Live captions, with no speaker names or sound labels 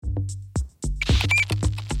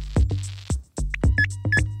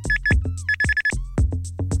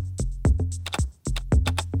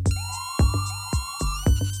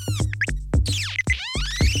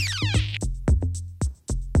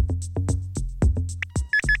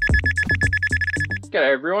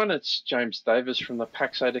G'day everyone, it's James Davis from the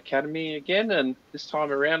Paxade Academy again, and this time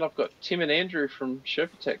around I've got Tim and Andrew from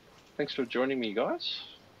SherpaTech. Thanks for joining me, guys.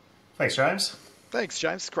 Thanks, James. Thanks,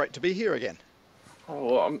 James. Great to be here again. Oh,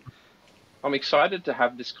 well, I'm excited to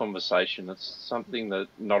have this conversation. It's something that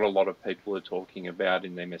not a lot of people are talking about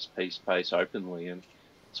in the MSP space openly, and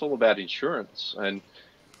it's all about insurance. And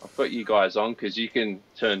I've got you guys on because you can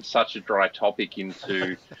turn such a dry topic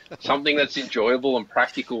into something that's enjoyable and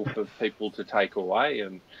practical for people to take away.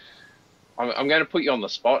 And I'm going to put you on the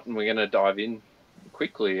spot, and we're going to dive in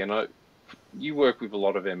quickly. And you work with a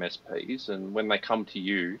lot of MSPs, and when they come to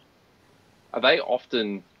you, are they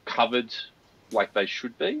often covered like they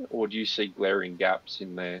should be, or do you see glaring gaps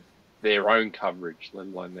in their own coverage, let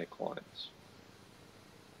alone their clients?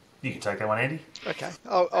 You can take that one, Andy. Okay,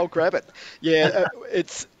 I'll grab it. Yeah,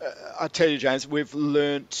 I tell you, James, we've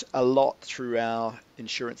learnt a lot through our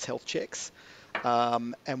insurance health checks,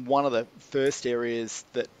 and one of the first areas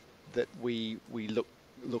that we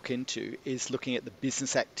look into is looking at the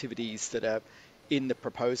business activities that are in the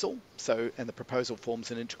proposal. And the proposal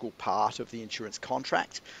forms an integral part of the insurance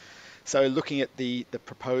contract. So looking at the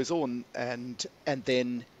proposal and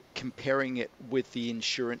then comparing it with the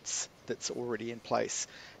insurance that's already in place,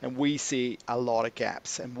 and we see a lot of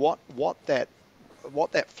gaps. And what that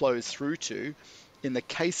flows through to, in the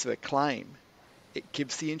case of a claim, it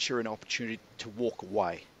gives the insurer an opportunity to walk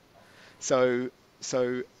away. So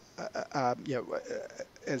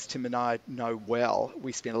as Tim and I know well,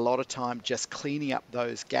 we spend a lot of time just cleaning up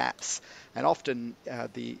those gaps, and often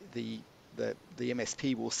the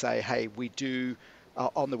MSP will say, hey, we do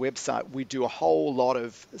on the website, we do a whole lot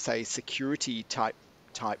of, say, security type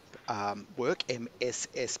work,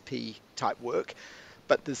 MSSP type work,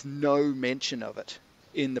 but there's no mention of it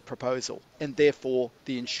in the proposal. And therefore,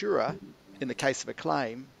 the insurer, in the case of a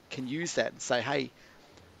claim, can use that and say, hey,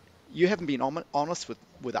 you haven't been honest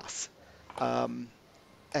with us. And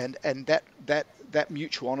that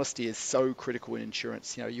mutual honesty is so critical in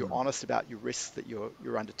insurance. You know, you're honest about your risks that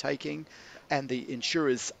you're undertaking, and the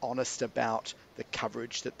insurer's honest about the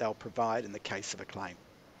coverage that they'll provide in the case of a claim.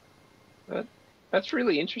 That's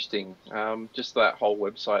really interesting. Just that whole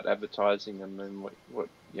website advertising, and then what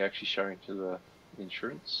you're actually showing to the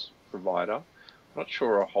insurance provider. I'm not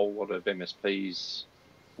sure a whole lot of MSPs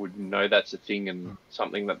would know that's a thing and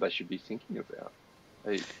something that they should be thinking about.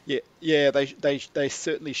 They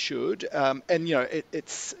certainly should. And you know,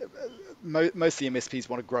 it's most of the MSPs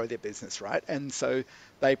want to grow their business, right? And so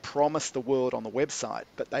they promise the world on the website,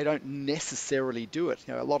 but they don't necessarily do it.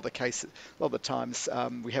 You know, a lot of the times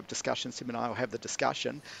we have discussions. Tim and I will have the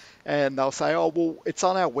discussion, and they'll say, "Oh, well, it's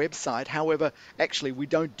on our website. However, actually, we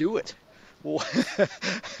don't do it." Well,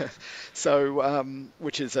 so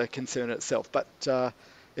which is a concern in itself, but.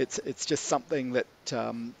 It's just something that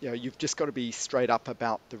you've just got to be straight up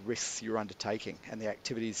about the risks you're undertaking and the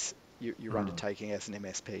activities you're undertaking as an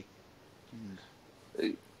MSP.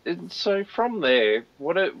 And so from there,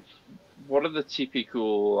 what are the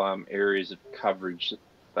typical areas of coverage that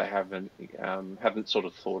they haven't sort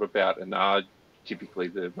of thought about and are typically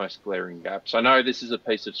the most glaring gaps? I know this is a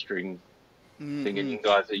piece of string thing, and you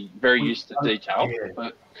guys are very used to detail. Yeah.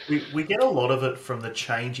 But we get a lot of it from the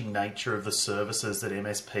changing nature of the services that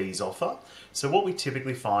MSPs offer. So what we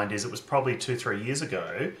typically find is it was probably 2-3 years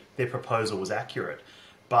ago, their proposal was accurate.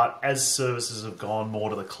 But as services have gone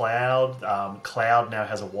more to the cloud, cloud now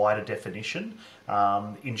has a wider definition.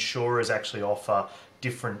 Insurers actually offer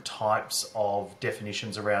different types of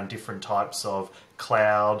definitions around different types of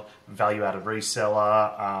cloud, value-added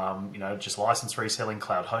reseller, just license reselling,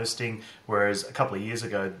 cloud hosting, whereas a couple of years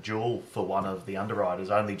ago, Jewel, for one of the underwriters,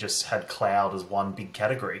 only just had cloud as one big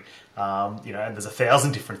category, and there's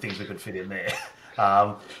 1,000 different things we could fit in there.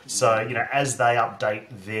 As they update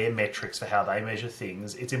their metrics for how they measure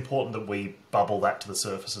things, it's important that we bubble that to the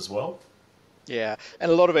surface as well. Yeah,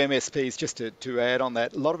 and a lot of MSPs, just to add on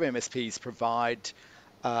that, a lot of MSPs provide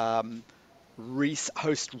host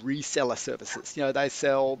reseller services. You know, they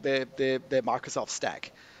sell their Microsoft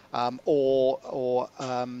stack or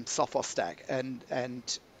Sophos stack,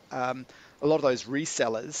 and a lot of those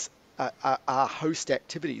resellers are host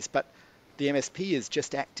activities, but the MSP is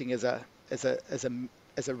just acting as a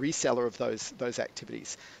reseller of those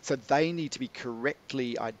activities. So they need to be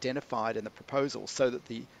correctly identified in the proposal so that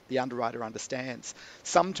the underwriter understands.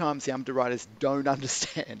 Sometimes the underwriters don't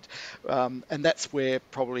understand, and that's where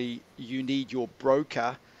probably you need your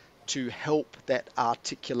broker to help that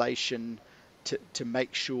articulation to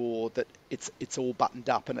make sure that it's all buttoned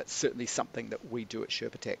up, and it's certainly something that we do at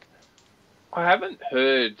SherpaTech. I haven't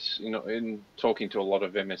heard, in talking to a lot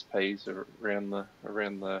of MSPs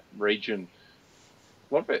around the region,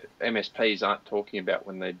 a lot of MSPs aren't talking about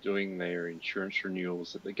when they're doing their insurance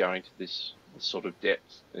renewals that they're going to this sort of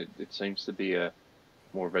depth. It seems to be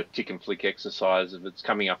more of a tick and flick exercise of it's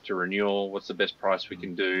coming up to renewal. What's the best price we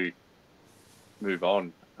can do? Move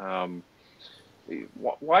on.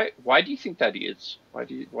 Why do you think that is? Why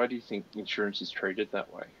do you think insurance is treated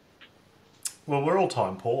that way? Well, we're all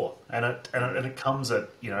time poor, and it comes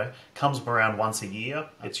comes around once a year.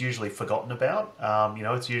 It's usually forgotten about.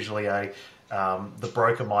 It's usually the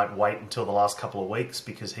broker might wait until the last couple of weeks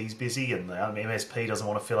because he's busy, and the MSP doesn't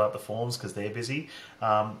want to fill out the forms because they're busy.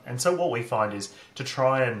 And so what we find is to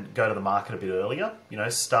try and go to the market a bit earlier.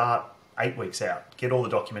 Start 8 weeks out, get all the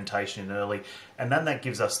documentation in early, and then that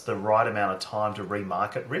gives us the right amount of time to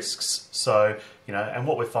remarket risks. So, and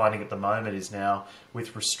what we're finding at the moment is now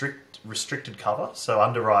with restricted cover, so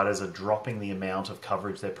underwriters are dropping the amount of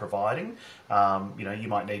coverage they're providing. You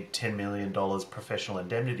might need $10 million professional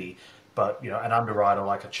indemnity, but an underwriter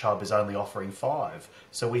like a Chubb is only offering 5.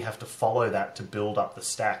 So we have to follow that to build up the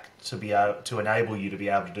stack to be able to enable you to be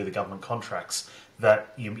able to do the government contracts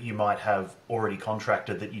that you might have already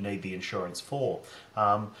contracted that you need the insurance for.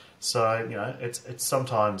 It's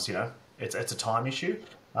sometimes it's a time issue,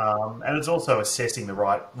 and it's also assessing the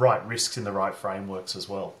right risks in the right frameworks as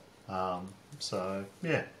well. But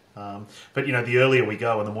the earlier we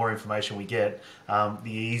go and the more information we get,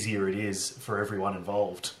 the easier it is for everyone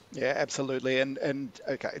involved. Yeah, absolutely. And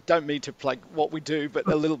okay, don't mean to plug what we do, but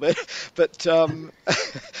a little bit. But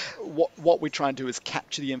what we try and do is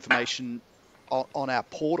capture the information on our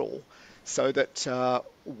portal, so that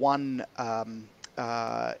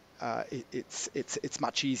it's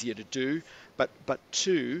much easier to do. But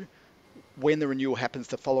two, when the renewal happens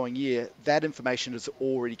the following year, that information is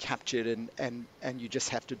already captured, and you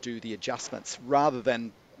just have to do the adjustments rather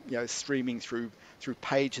than streaming through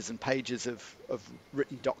pages and pages of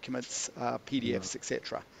written documents, PDFs,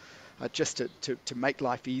 etc. Just to make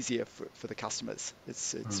life easier for the customers.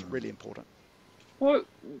 It's really important. Well,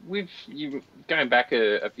 you going back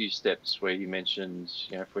a few steps where you mentioned,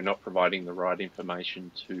 if we're not providing the right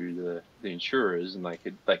information to the insurers, and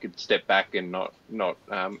they could step back and not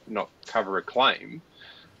cover a claim.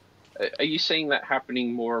 Are you seeing that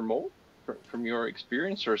happening more and more from your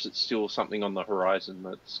experience, or is it still something on the horizon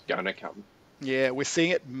that's going to come? Yeah, we're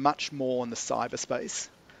seeing it much more in the cyberspace.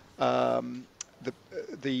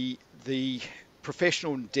 The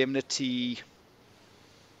professional indemnity.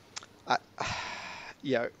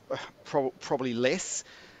 Probably less,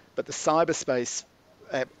 but the cyberspace,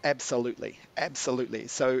 absolutely.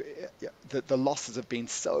 So the losses have been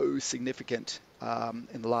so significant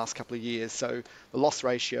in the last couple of years. So the loss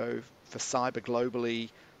ratio for cyber globally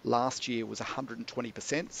last year was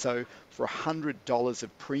 120%. So for $100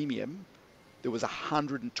 of premium, there was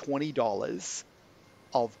 $120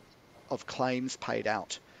 of claims paid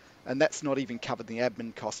out. And that's not even covered the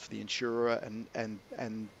admin cost for the insurer and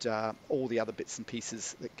all the other bits and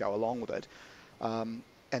pieces that go along with it.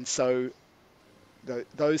 And so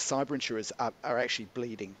those cyber insurers are actually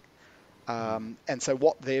bleeding. And so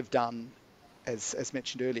what they've done, as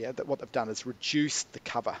mentioned earlier, that what they've done is reduce the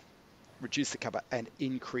cover and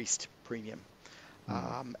increased premium.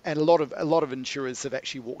 And a lot of insurers have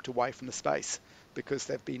actually walked away from the space because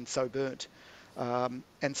they've been so burnt.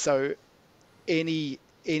 And so any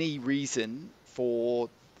reason for,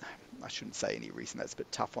 I shouldn't say any reason, that's a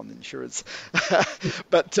bit tough on the insurers,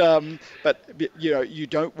 but you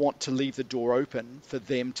don't want to leave the door open for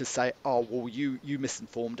them to say, oh, well, you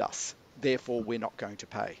misinformed us, therefore we're not going to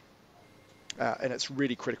pay. And it's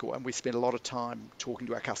really critical, and we spend a lot of time talking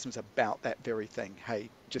to our customers about that very thing.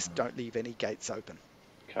 Hey, just don't leave any gates open.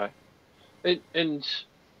 Okay. And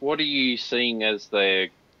what are you seeing as they're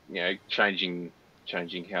changing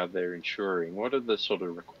how they're insuring? What are the sort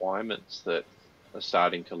of requirements that are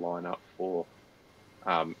starting to line up for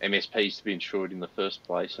MSPs to be insured in the first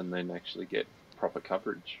place and then actually get proper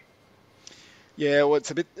coverage? Yeah, well,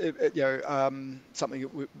 it's a bit, something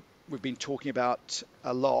that we've been talking about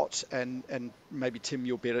a lot, and maybe Tim,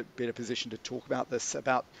 you're better positioned to talk about this,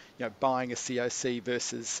 about buying a COC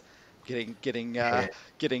versus getting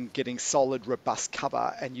solid, robust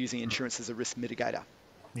cover and using insurance as a risk mitigator.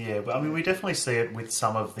 Yeah, but we definitely see it with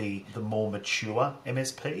some of the more mature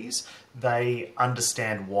MSPs. They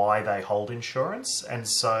understand why they hold insurance, and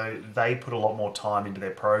so they put a lot more time into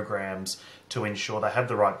their programs to ensure they have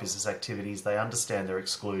the right business activities, they understand their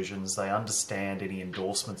exclusions, they understand any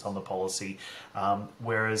endorsements on the policy,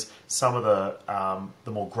 whereas some of the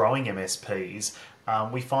more growing MSPs,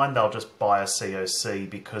 we find they'll just buy a COC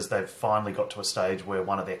because they've finally got to a stage where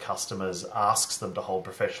one of their customers asks them to hold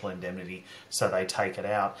professional indemnity, so they take it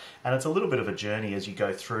out. And it's a little bit of a journey as you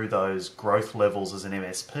go through those growth levels as an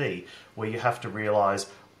MSP, where you have to realise,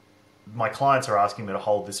 my clients are asking me to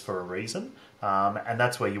hold this for a reason, and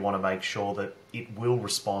that's where you want to make sure that it will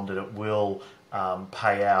respond and it will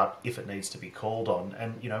pay out if it needs to be called on.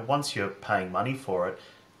 And once you're paying money for it,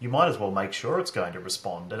 you might as well make sure it's going to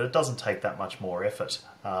respond, and it doesn't take that much more effort.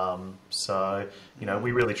 So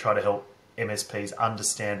we really try to help MSPs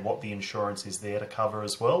understand what the insurance is there to cover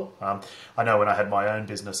as well. I know when I had my own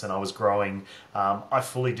business and I was growing, I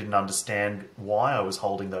fully didn't understand why I was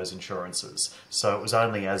holding those insurances. So it was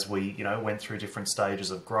only as we went through different stages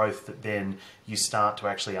of growth that then you start to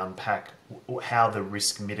actually unpack how the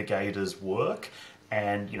risk mitigators work.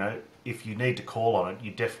 And if you need to call on it, you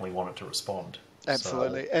definitely want it to respond.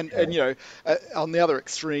 Absolutely. So, on the other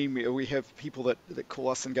extreme, we have people that call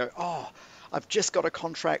us and go, I've just got a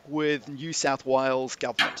contract with New South Wales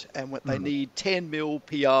government, and they need 10 mil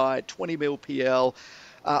PI, 20 mil PL.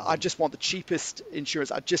 I just want the cheapest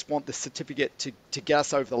insurance. I just want the certificate to get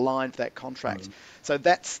us over the line for that contract. So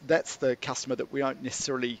that's the customer that we don't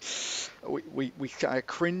necessarily, we kind of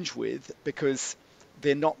cringe with, because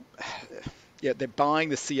they're not, they're buying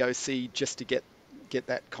the COC just to get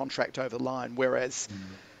that contract over the line, whereas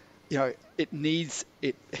it needs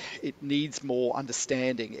more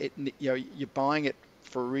understanding. You're buying it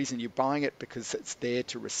for a reason. You're buying it because it's there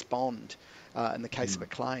to respond in the case of a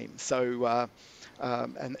claim. So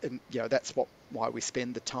that's why we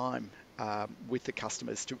spend the time with the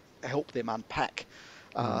customers, to help them unpack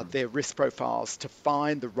their risk profiles, to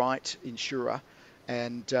find the right insurer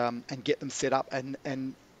and get them set up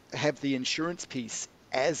and have the insurance piece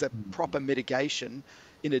as a proper mitigation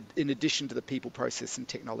in addition to the people, process and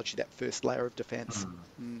technology, that first layer of defense.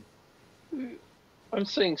 I'm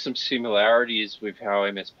seeing some similarities with how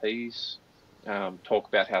MSPs talk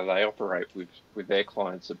about how they operate with their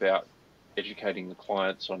clients, about educating the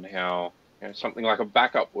clients on how something like a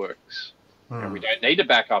backup works. We don't need a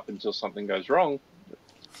backup until something goes wrong.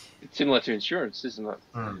 It's similar to insurance, isn't it?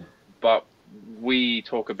 But we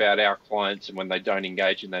talk about our clients, and when they don't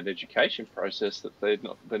engage in that education process, that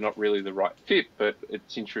they're not really the right fit. But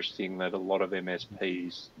it's interesting that a lot of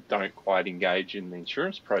MSPs don't quite engage in the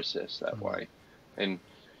insurance process that way. And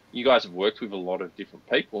you guys have worked with a lot of different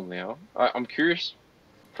people now. I'm curious,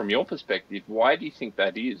 from your perspective, why do you think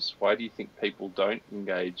that is? Why do you think people don't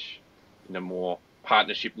engage in a more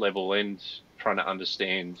partnership level and trying to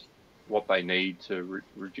understand what they need to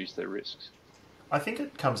reduce their risks? I think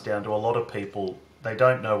it comes down to a lot of people, they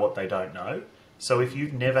don't know what they don't know. So if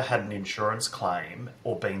you've never had an insurance claim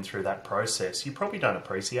or been through that process, you probably don't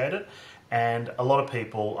appreciate it. And a lot of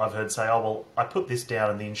people I've heard say, I put this down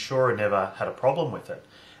and the insurer never had a problem with it.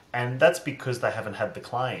 And that's because they haven't had the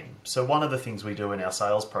claim. So one of the things we do in our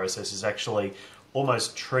sales process is actually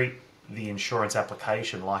almost treat the insurance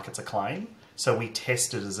application like it's a claim. So we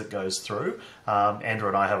test it as it goes through. Andrew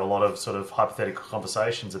and I have a lot of sort of hypothetical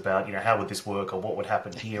conversations about, how would this work or what would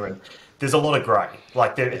happen here? And there's a lot of grey.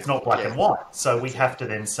 It's not black and white. So we have to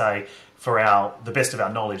then say, for the best of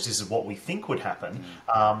our knowledge, this is what we think would happen.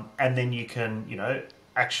 And then you can,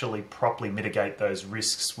 actually properly mitigate those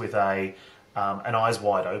risks with an eyes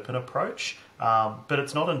wide open approach. But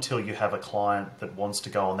it's not until you have a client that wants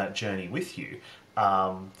to go on that journey with you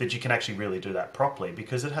that you can actually really do that properly,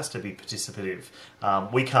 because it has to be participative.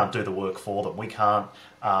 We can't do the work for them. We can't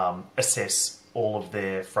assess all of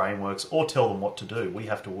their frameworks or tell them what to do. We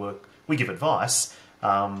have to work. We give advice,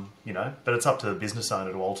 but it's up to the business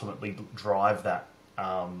owner to ultimately drive that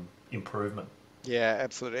improvement. Yeah,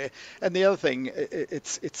 absolutely. And the other thing,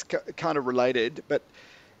 it's kind of related, but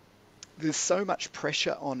there's so much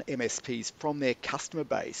pressure on MSPs from their customer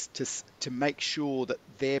base to make sure that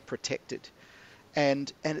they're protected.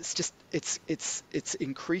 And it's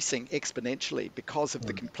increasing exponentially because of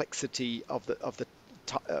the complexity of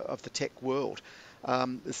the tech world.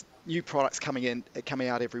 There's new products coming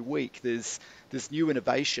out every week. There's new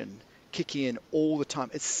innovation kicking in all the time.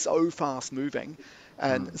 It's so fast moving,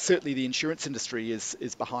 and certainly the insurance industry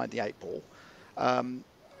is behind the eight ball. And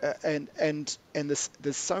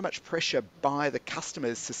there's so much pressure by the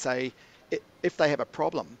customers to say, if they have a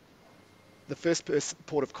problem, the first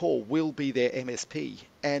port of call will be their MSP.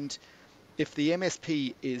 And if the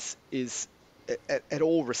MSP is at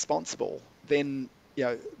all responsible, then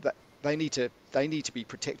they need to be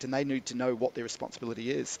protected, and they need to know what their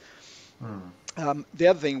responsibility is. The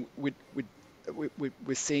other thing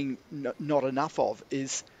we're seeing not enough of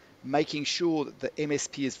is making sure that the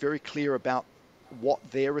MSP is very clear about what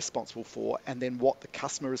they're responsible for, and then what the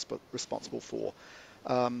customer is responsible for.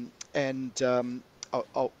 I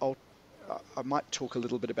might talk a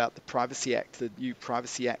little bit about the Privacy Act, the new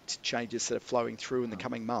Privacy Act changes that are flowing through in the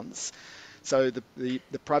coming months. So the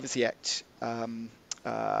Privacy Act,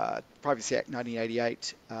 Privacy Act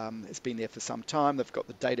 1988 has been there for some time. They've got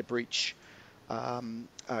the data breach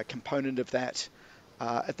component of that.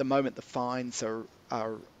 At the moment, the fines are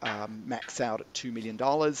max out at $2 million.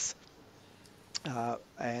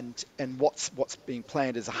 And what's being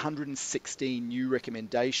planned is 116 new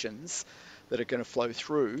recommendations that are going to flow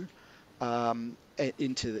through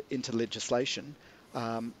into legislation.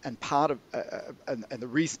 And part of and the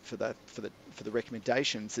reason for the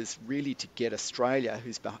recommendations is really to get Australia,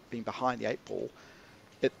 who's been behind the eight ball,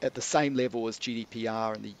 at the same level as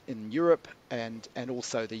GDPR in Europe and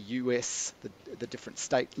also the US, the different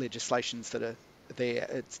state legislations that are there.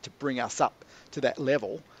 It's to bring us up to that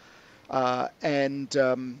level. For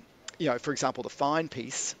example, the fine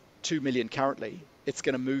piece, 2 million currently, it's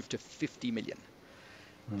going to move to 50 million.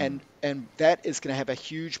 And that is going to have a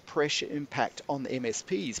huge pressure impact on the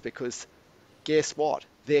MSPs, because guess what?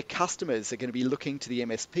 Their customers are going to be looking to the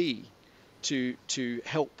MSP to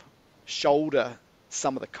help shoulder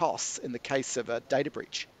some of the costs in the case of a data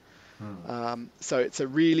breach. So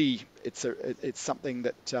it's something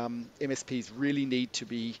that MSPs really need to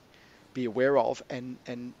be aware of, and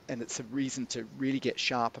it's a reason to really get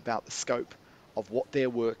sharp about the scope of what their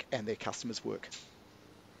work and their customers' work.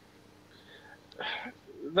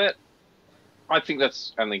 I think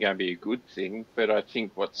that's only going to be a good thing, but I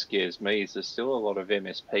think what scares me is there's still a lot of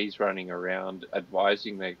MSPs running around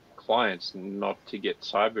advising their clients not to get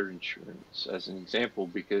cyber insurance, as an example,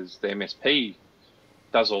 because the MSP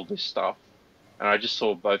does all this stuff. And I just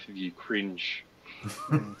saw both of you cringe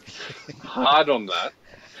hard on that.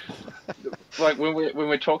 Like when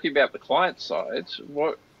we're talking about the client side,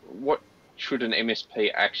 what should an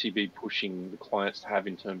MSP actually be pushing the clients to have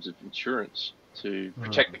in terms of insurance to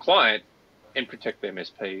protect the client and protect the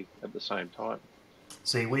MSP at the same time?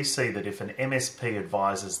 See, we see that if an MSP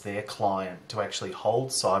advises their client to actually hold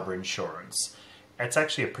cyber insurance, it's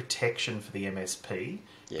actually a protection for the MSP,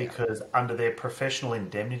 because under their professional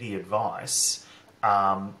indemnity advice,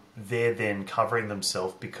 they're then covering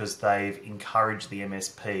themselves because they've encouraged the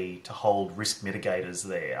MSP to hold risk mitigators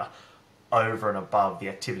there over and above the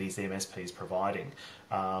activities the MSP is providing.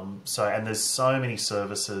 And there's so many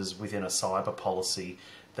services within a cyber policy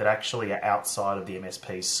that actually are outside of the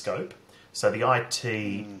MSP's scope. So the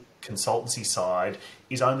IT consultancy side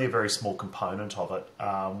is only a very small component of it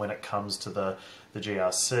when it comes to the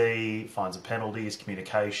GRC, fines and penalties,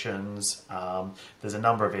 communications. There's a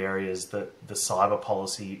number of areas that the cyber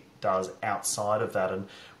policy does outside of that. And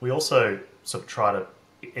we also sort of try to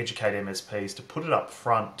educate MSPs to put it up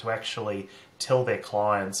front, to actually tell their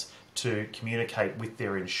clients to communicate with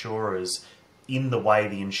their insurers in the way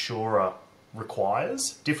the insurer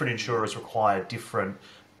requires. Different insurers require different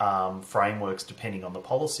frameworks depending on the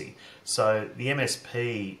policy. So the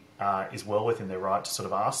MSP is well within their right to sort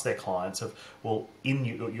of ask their clients of, well, in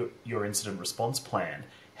your incident response plan,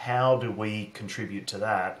 how do we contribute to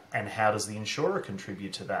that, and how does the insurer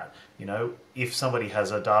contribute to that? You know, if somebody has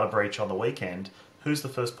a data breach on the weekend, who's the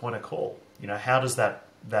first point of call? You know, how does that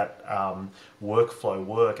workflow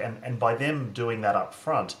work? And by them doing that up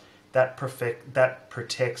front, that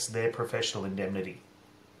protects their professional indemnity,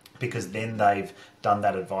 because then they've done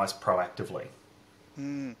that advice proactively.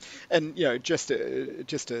 And just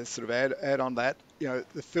to sort of add on that,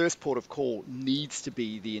 the first port of call needs to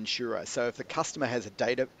be the insurer. So if the customer has a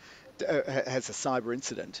cyber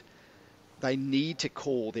incident, they need to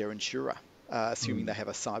call their insurer, assuming they have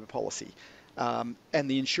a cyber policy. And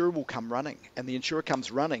the insurer will come running, and the insurer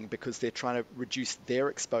comes running because they're trying to reduce their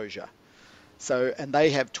exposure. So, and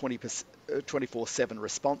they have 24/7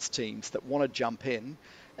 response teams that want to jump in.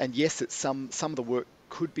 And yes, it's some of the work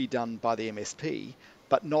could be done by the MSP,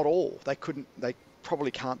 but not all. They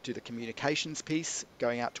probably can't do the communications piece,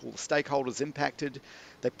 going out to all the stakeholders impacted.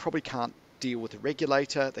 They probably can't deal with the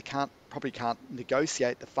regulator. They probably can't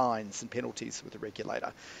negotiate the fines and penalties with the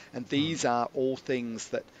regulator. And these are all things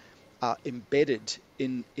that are embedded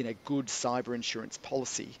in a good cyber insurance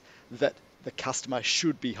policy that the customer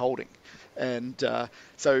should be holding. And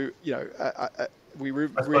we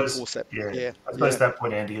reinforce that. I suppose that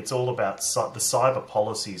point, Andy, it's all about the cyber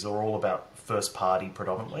policies are all about first party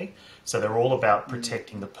predominantly. So they're all about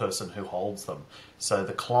protecting the person who holds them. So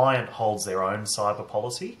the client holds their own cyber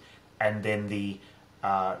policy, and then the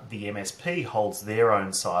the MSP holds their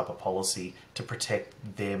own cyber policy to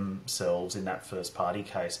protect themselves in that first party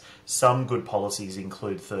case. Some good policies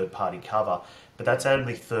include third party cover, but that's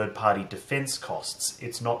only third party defence costs.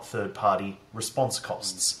 It's not third party response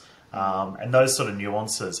costs. And those sort of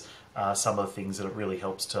nuances are some of the things that it really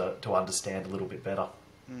helps to understand a little bit better.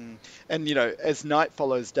 And, as night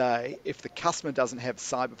follows day, if the customer doesn't have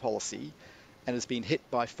cyber policy and has been hit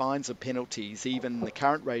by fines or penalties, even the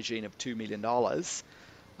current regime of $2 million,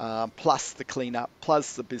 plus the cleanup,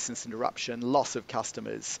 plus the business interruption, loss of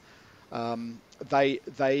customers, they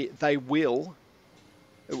will,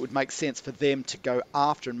 it would make sense for them to go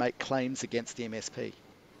after and make claims against the MSP.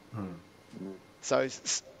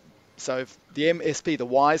 So the MSP, the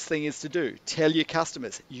wise thing is to do, tell your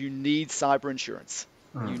customers, you need cyber insurance.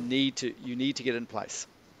 You need to get in place.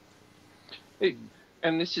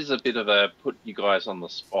 And this is a bit of a put you guys on the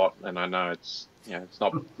spot, and I know it's it's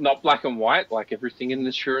not black and white like everything in the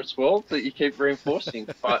insurance world that you keep reinforcing.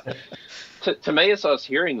 But to me, as I was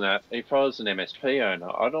hearing that, if I was an MSP owner,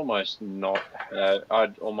 I'd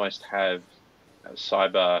almost have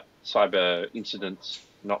cyber incidents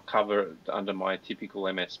not covered under my typical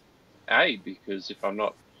MSA, because if I'm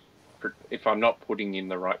not putting in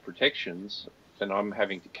the right protections, then I'm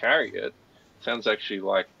having to carry it. Sounds actually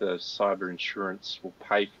like the cyber insurance will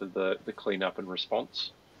pay for the cleanup and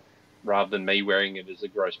response, rather than me wearing it as a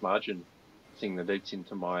gross margin thing that eats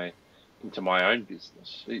into my own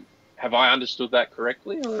business. Have I understood that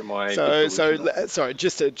correctly, or am I? So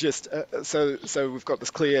we've got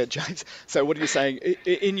this clear, James. So what are you saying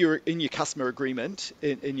in your customer agreement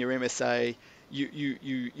in your MSA?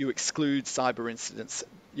 You exclude cyber incidents,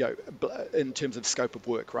 in terms of scope of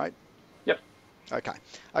work, right? Yep. Okay.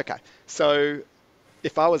 So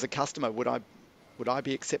if I was a customer, would I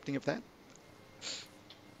be accepting of that?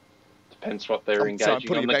 Depends what they're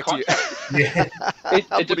engaging on the contract.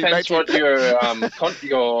 It depends what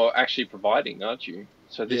you're actually providing, aren't you?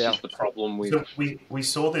 So this is the problem with... So we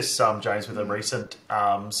saw this, James, with a recent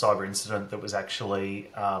cyber incident that was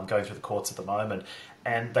actually going through the courts at the moment,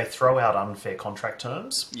 and they throw out unfair contract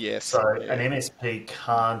terms. Yes. So an MSP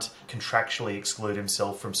can't contractually exclude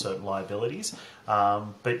himself from certain liabilities,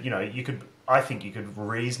 but I think you could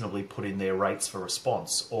reasonably put in their rates for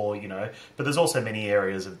response, but there's also many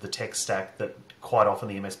areas of the tech stack that quite often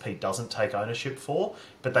the MSP doesn't take ownership for,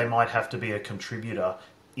 but they might have to be a contributor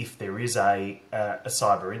if there is a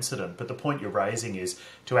cyber incident. But the point you're raising is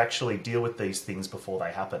to actually deal with these things before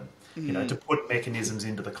they happen. To put mechanisms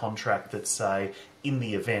into the contract that say, in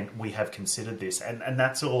the event we have considered this, and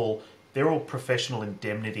that's all. They're all professional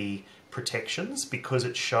indemnity protections because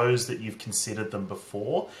it shows that you've considered them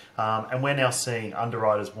before. And we're now seeing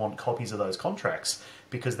underwriters want copies of those contracts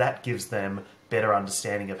because that gives them better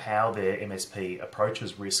understanding of how their MSP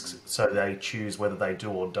approaches risks, so they choose whether they do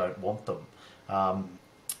or don't want them.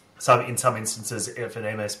 So in some instances, if an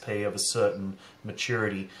MSP of a certain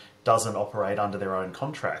maturity doesn't operate under their own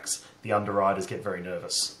contracts, the underwriters get very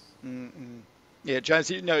nervous. Yeah,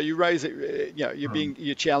 James, you raise it.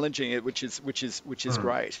 You're challenging it, which is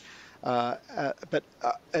great. But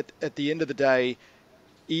at the end of the day,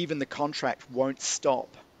 even the contract won't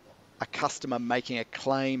stop a customer making a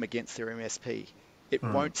claim against their MSP. It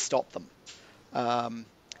won't stop them.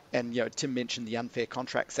 And Tim mentioned the Unfair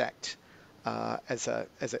Contracts Act as a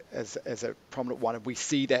prominent one, and we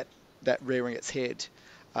see that rearing its head.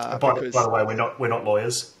 By the way, we're not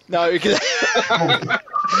lawyers. No. Thanks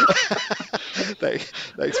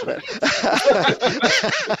for that.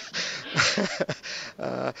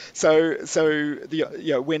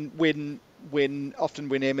 When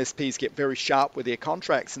MSPs get very sharp with their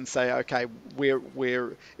contracts and say, okay,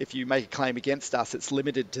 we're if you make a claim against us, it's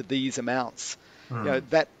limited to these amounts.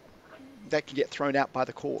 That can get thrown out by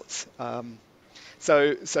the courts.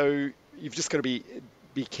 So you've just got to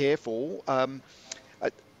be careful.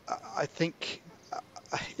 I think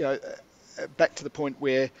back to the point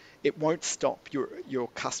where it won't stop your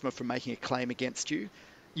customer from making a claim against you.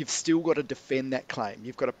 You've still got to defend that claim.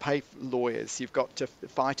 You've got to pay lawyers. You've got to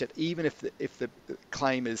fight it, even if the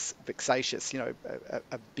claim is vexatious, a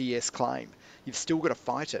BS claim. You've still got to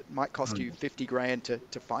fight it. It might cost you $50,000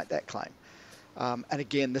 to fight that claim. And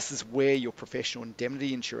again, this is where your professional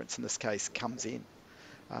indemnity insurance in this case comes in.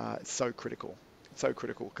 It's so critical.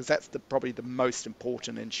 Because that's probably the most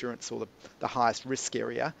important insurance, or the highest risk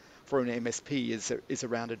area for an MSP is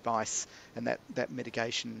around advice, and that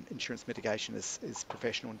insurance mitigation is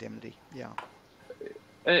professional indemnity. Yeah.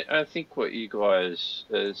 I think what you guys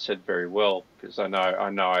said very well, because I know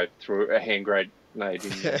I threw a hand grenade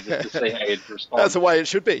in there just to see how you'd respond. That's the way it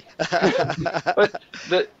should be.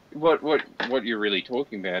 But what you're really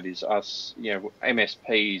talking about is us,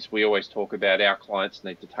 MSPs. We always talk about our clients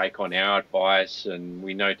need to take on our advice, and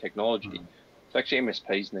we know technology. So actually,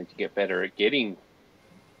 MSPs need to get better at getting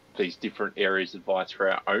these different areas of advice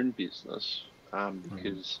for our own business,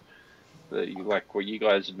 because like what you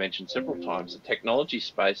guys have mentioned several times, the technology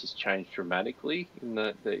space has changed dramatically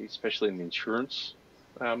especially in the insurance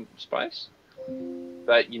space.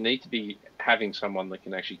 But you need to be having someone that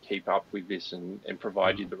can actually keep up with this and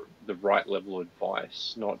provide you the right level of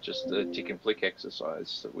advice, not just a tick and flick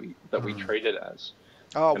exercise that we treat it as.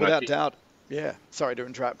 Oh, And I without think, doubt. Yeah. Sorry to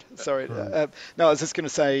interrupt. Sorry. No, I was just going to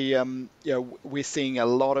say, we're seeing a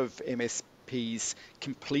lot of MSPs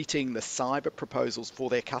completing the cyber proposals for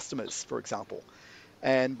their customers, for example.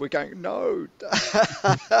 And we're going, no,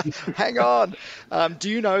 hang on. Do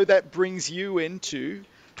you know that brings you into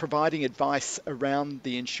providing advice around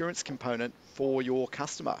the insurance component for your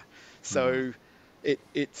customer? So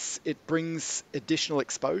it brings additional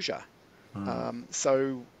exposure.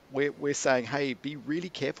 So we're saying, hey, be really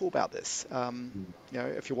careful about this.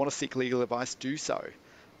 If you want to seek legal advice, do so.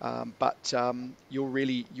 But you're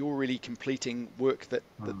really completing work that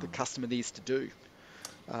the customer needs to do.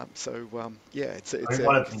 It's I mean,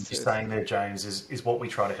 one of the things you're saying there, James, is what we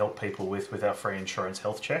try to help people with our free insurance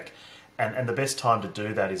health check. And the best time to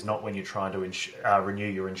do that is not when you're trying to renew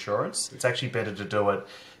your insurance. It's actually better to do it,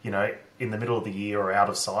 in the middle of the year or out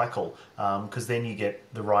of cycle, because then you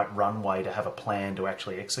get the right runway to have a plan to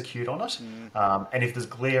actually execute on it. And if there's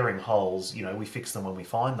glaring holes, we fix them when we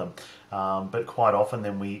find them. But quite often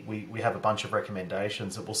then we have a bunch of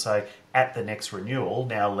recommendations that will say, at the next renewal,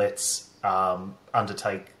 now let's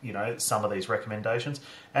undertake, some of these recommendations.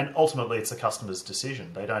 And ultimately it's the customer's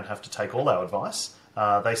decision. They don't have to take all our advice.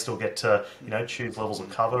 They still get to, choose levels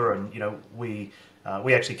of cover, and we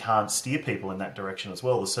actually can't steer people in that direction as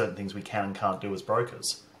well. There's certain things we can and can't do as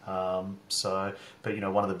brokers. But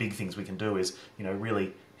one of the big things we can do is,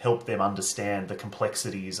 really help them understand the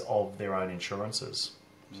complexities of their own insurances.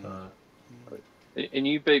 So. And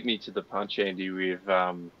you beat me to the punch, Andy. With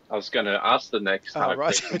I was going to ask the next right.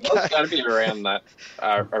 question. Okay. It's going to be around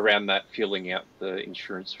that filling out the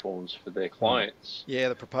insurance forms for their clients. Yeah,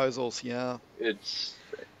 the proposals. Yeah, it's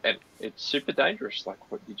super dangerous,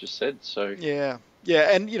 like what you just said. So yeah,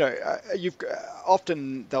 and you've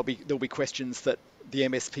often there'll be questions that the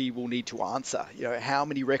MSP will need to answer. How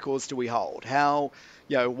many records do we hold? How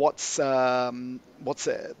what's our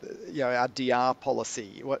DR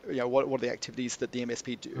policy? What are the activities that the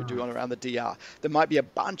MSP do on around the DR? There might be a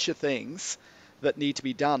bunch of things that need to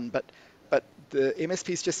be done, but the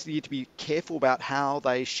MSPs just need to be careful about how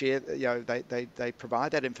they share. They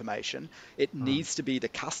provide that information. It needs to be the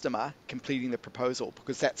customer completing the proposal,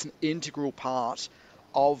 because that's an integral part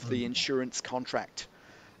of the insurance contract.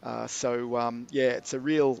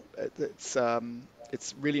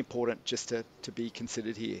 It's really important just to be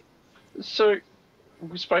considered here. So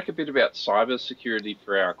we spoke a bit about cyber security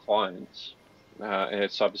for our clients, and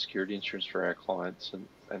cyber security insurance for our clients,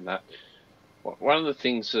 and that. One of the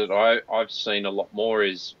things that I've seen a lot more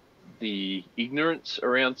is the ignorance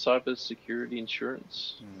around cyber security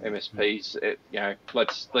insurance. MSPs,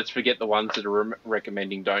 let's forget the ones that are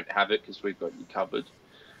recommending don't have it because we've got you covered.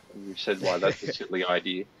 And we've said why that's a silly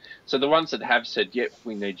idea. So the ones that have said, yep,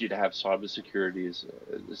 we need you to have cybersecurity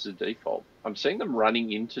as a default, I'm seeing them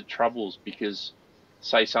running into troubles because,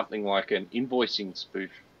 say, something like an invoicing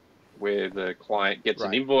spoof, where the client gets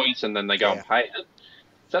an invoice and then they go and pay it.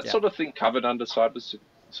 Is that sort of thing covered under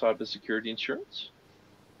cybersecurity insurance?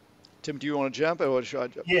 Tim, do you want to jump, or should I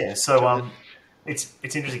jump? Yeah, so it's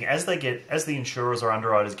interesting as the insurers or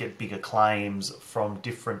underwriters get bigger claims from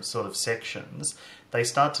different sort of sections, they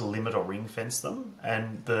start to limit or ring fence them,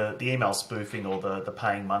 and the email spoofing or the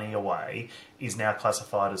paying money away is now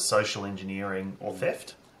classified as social engineering or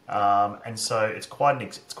theft. And so it's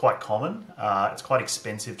quite common. It's quite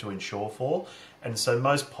expensive to insure for. And so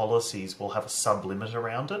most policies will have a sub-limit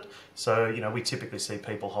around it. So, we typically see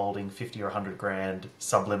people holding 50 or 100 grand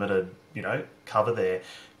sub-limited, cover there,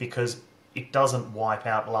 because it doesn't wipe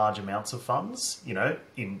out large amounts of funds,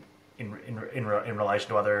 in relation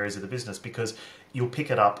to other areas of the business, because you'll pick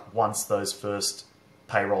it up once those first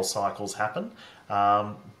payroll cycles happen.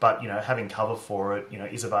 But having cover for it,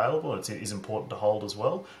 is available. It is important to hold as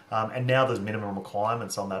well. And now there's minimum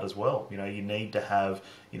requirements on that as well. You need to have,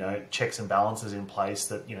 checks and balances in place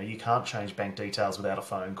that, you can't change bank details without a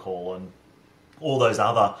phone call, and all those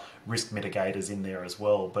other risk mitigators in there as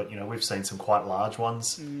well. But, we've seen some quite large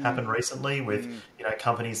ones happen recently with,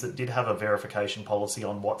 companies that did have a verification policy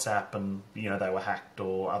on WhatsApp and, they were hacked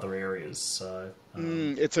or other areas. So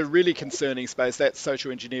it's a really concerning space, that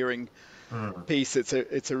social engineering piece,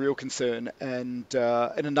 it's a real concern. And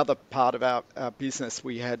in another part of our business,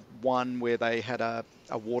 we had one where they had a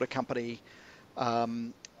water company.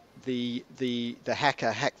 The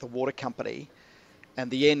hacker hacked the water company,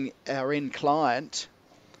 and our end client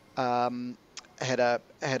had a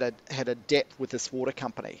debt with this water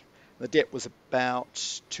company. The debt was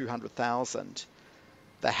about 200,000.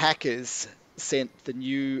 The hackers sent the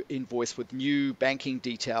new invoice with new banking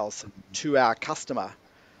details to our customer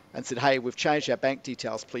and said, "Hey, we've changed our bank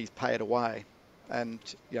details. Please pay it away." And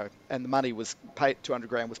and the money was paid. 200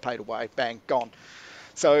 grand was paid away. Bang, gone.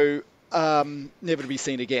 So never to be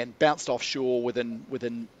seen again. Bounced offshore within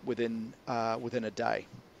a day.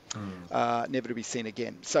 Never to be seen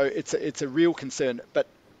again. So it's a real concern. But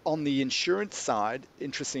on the insurance side,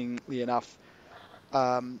 interestingly enough,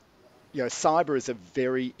 cyber is a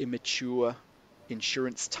very immature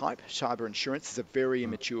insurance type. Cyber insurance is a very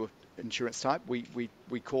immature insurance type.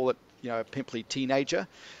 We call it a pimply teenager.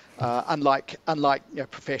 Unlike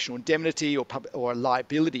professional indemnity or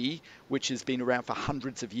liability, which has been around for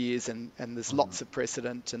hundreds of years, and there's lots of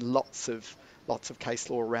precedent and lots of case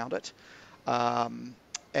law around it.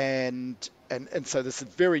 And so this is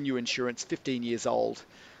very new insurance, 15 years old.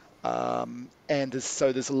 And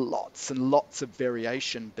there's lots and lots of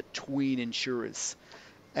variation between insurers.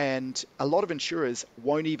 And a lot of insurers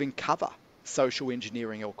won't even cover social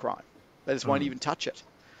engineering or crime. They just won't even touch it.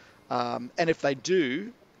 And if they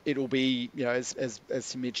do, it'll be, as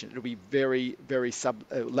you mentioned, it'll be very, very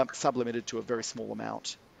sublimited to a very small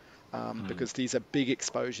amount, because these are big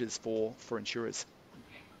exposures for insurers.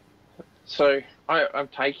 So I'm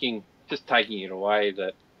taking it away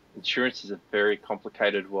that insurance is a very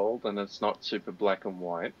complicated world, and it's not super black and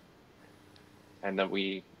white, and that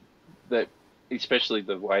especially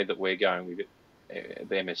the way that we're going with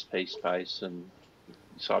the MSP space and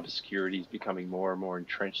cybersecurity is becoming more and more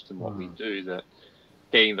entrenched in what we do, that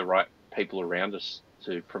getting the right people around us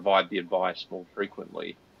to provide the advice more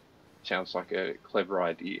frequently sounds like a clever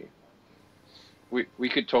idea. We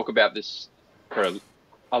could talk about this for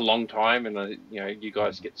a long time, and you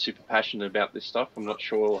guys get super passionate about this stuff. I'm not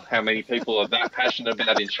sure how many people are that passionate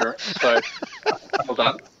about insurance, so well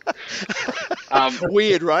done.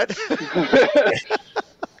 Weird, right?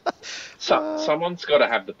 Someone's got to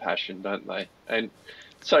have the passion, don't they? And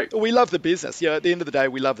so we love the business. At the end of the day,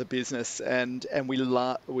 we love the business, and we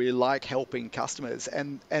like helping customers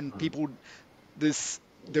and people.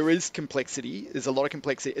 There is complexity. There's a lot of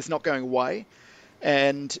complexity. It's not going away,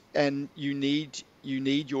 and you need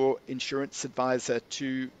your insurance advisor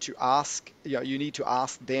to ask. You need to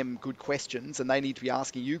ask them good questions, and they need to be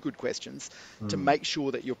asking you good questions to make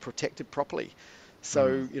sure that you're protected properly.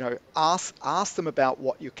 So ask them about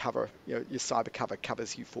what your cover, your cyber cover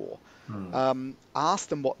covers you for. Ask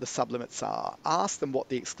them what the sublimits are. Ask them what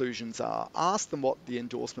the exclusions are. Ask them what the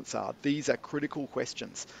endorsements are. These are critical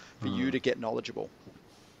questions for you to get knowledgeable.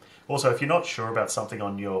 Also, if you're not sure about something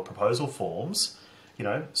on your proposal forms,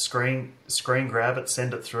 screen grab it,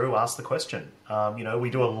 send it through, ask the question. We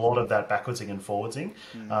do a lot of that backwardsing and forwardsing.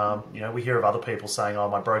 We hear of other people saying, "Oh,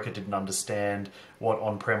 my broker didn't understand what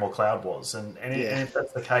on-prem or cloud was," and if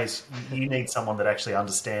that's the case, you need someone that actually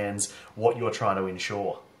understands what you're trying to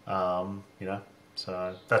insure.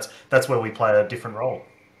 So that's where we play a different role.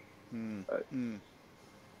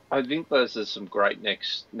 I think those are some great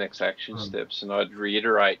next action steps, and I'd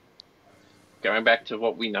reiterate, going back to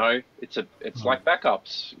what we know, it's like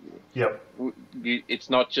backups. Yep. It's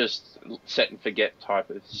not just set and forget type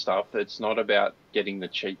of stuff. It's not about getting the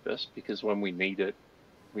cheapest, because when we need it,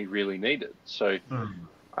 we really need it. So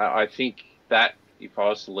I think that if I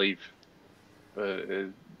was to leave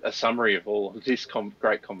a summary of all of this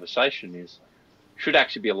great conversation, should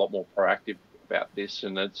actually be a lot more proactive about this,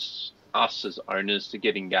 and it's us as owners to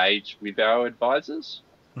get engaged with our advisors,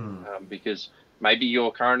 because maybe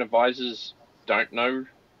your current advisors don't know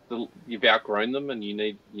you've outgrown them and you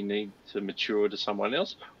need to mature to someone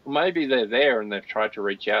else, or maybe they're there and they've tried to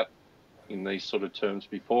reach out in these sort of terms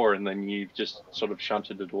before, and then you've just sort of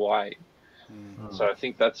shunted it away. So I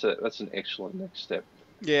think that's an excellent next step.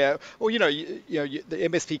 Yeah, well, the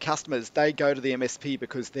MSP customers, they go to the MSP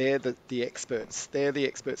because they're the experts. They're the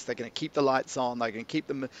experts. They're going to keep the lights on. They're going to keep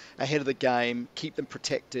them ahead of the game, keep them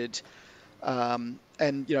protected.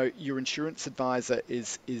 And your insurance advisor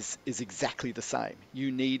is exactly the same.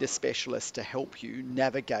 You need a specialist to help you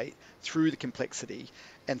navigate through the complexity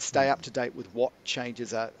and stay up to date with what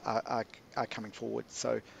changes are coming forward.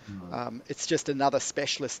 So it's just another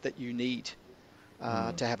specialist that you need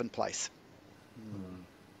to have in place.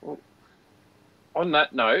 Well, on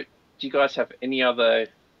that note, do you guys have any other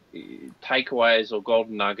takeaways or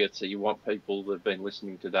golden nuggets that you want people that have been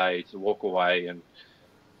listening today to walk away and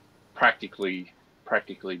practically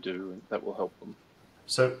do, and that will help them?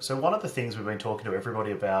 So one of the things we've been talking to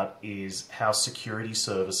everybody about is how security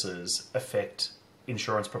services affect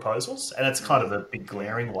insurance proposals, and it's kind of a big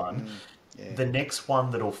glaring one. Yeah. The next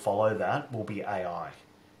one that'll follow that will be AI,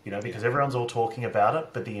 because everyone's all talking about it,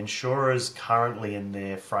 but the insurers currently in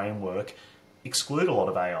their framework exclude a lot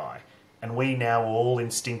of AI. And we now all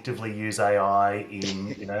instinctively use AI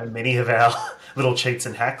in, many of our little cheats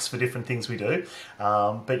and hacks for different things we do.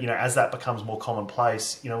 But as that becomes more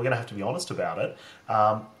commonplace, we're going to have to be honest about it.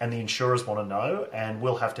 And the insurers want to know, and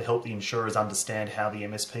we'll have to help the insurers understand how the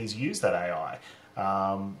MSPs use that AI.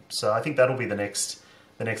 So I think that'll be the next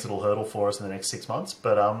little hurdle for us in the next 6 months.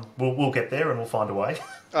 But we'll get there and we'll find a way.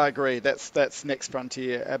 I agree. That's next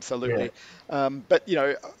frontier, absolutely. Yeah. But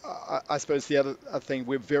I suppose the other thing,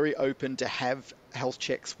 we're very open to have health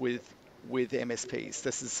checks with MSPs.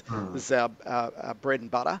 This is our bread and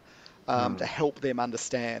butter, to help them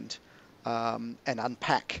understand and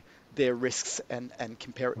unpack their risks and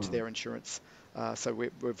compare it to their insurance. So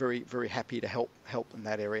we're very, very happy to help in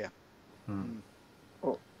that area.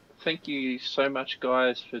 Well, thank you so much,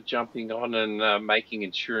 guys, for jumping on and making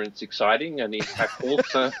insurance exciting and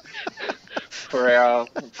impactful for our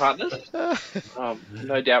partners.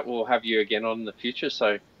 No doubt we'll have you again on in the future.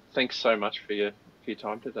 So thanks so much for your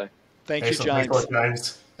time today. Thank you, James. Thanks,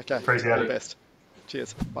 James. Okay, Appreciate all the it. best.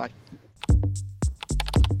 Cheers. Bye.